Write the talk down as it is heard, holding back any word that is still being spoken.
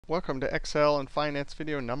Welcome to Excel and Finance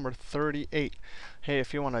video number 38. Hey,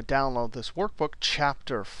 if you want to download this workbook,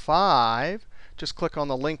 Chapter 5, just click on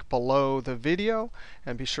the link below the video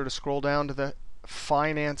and be sure to scroll down to the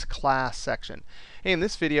Finance class section. Hey, in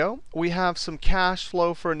this video, we have some cash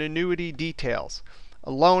flow for an annuity details.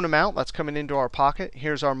 A loan amount that's coming into our pocket.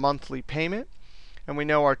 Here's our monthly payment. And we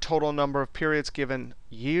know our total number of periods given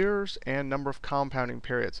years and number of compounding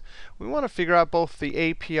periods. We want to figure out both the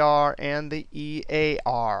APR and the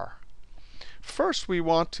EAR. First, we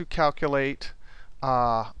want to calculate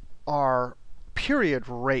our period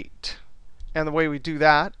rate. And the way we do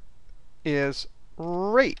that is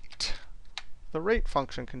rate. The rate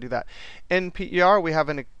function can do that. NPER, we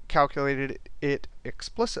haven't calculated it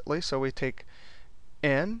explicitly, so we take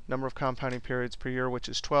N, number of compounding periods per year, which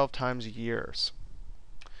is 12 times years.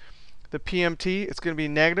 The PMT, it's going to be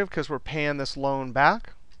negative because we're paying this loan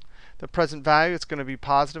back. The present value, it's going to be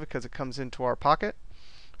positive because it comes into our pocket.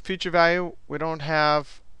 Future value, we don't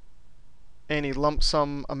have any lump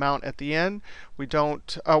sum amount at the end. We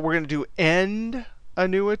don't. We're going to do end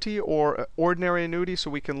annuity or ordinary annuity,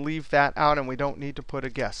 so we can leave that out and we don't need to put a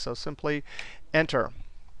guess. So simply enter.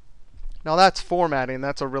 Now that's formatting.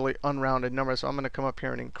 That's a really unrounded number, so I'm going to come up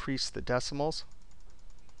here and increase the decimals.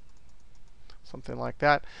 Something like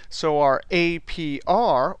that. So our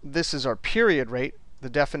APR, this is our period rate. The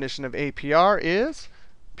definition of APR is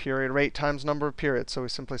period rate times number of periods. So we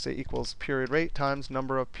simply say equals period rate times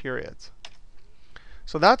number of periods.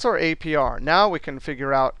 So that's our APR. Now we can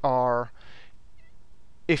figure out our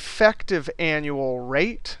effective annual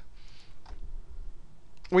rate.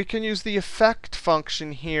 We can use the effect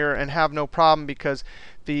function here and have no problem because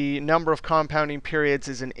the number of compounding periods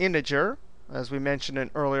is an integer, as we mentioned in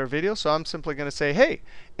an earlier video. So I'm simply going to say, hey,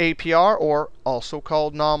 APR, or also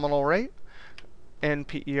called nominal rate,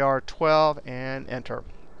 NPER 12, and enter.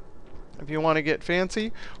 If you want to get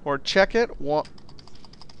fancy or check it,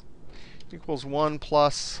 equals 1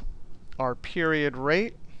 plus our period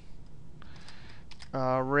rate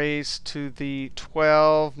raised to the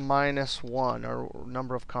 12 minus 1, or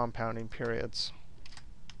number of compounding periods.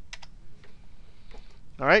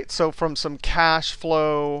 All right, so from some cash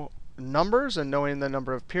flow numbers and knowing the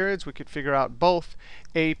number of periods, we could figure out both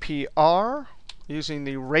APR using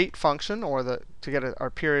the rate function, or to get our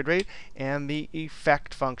period rate, and the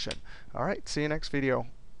effect function. All right, see you next video.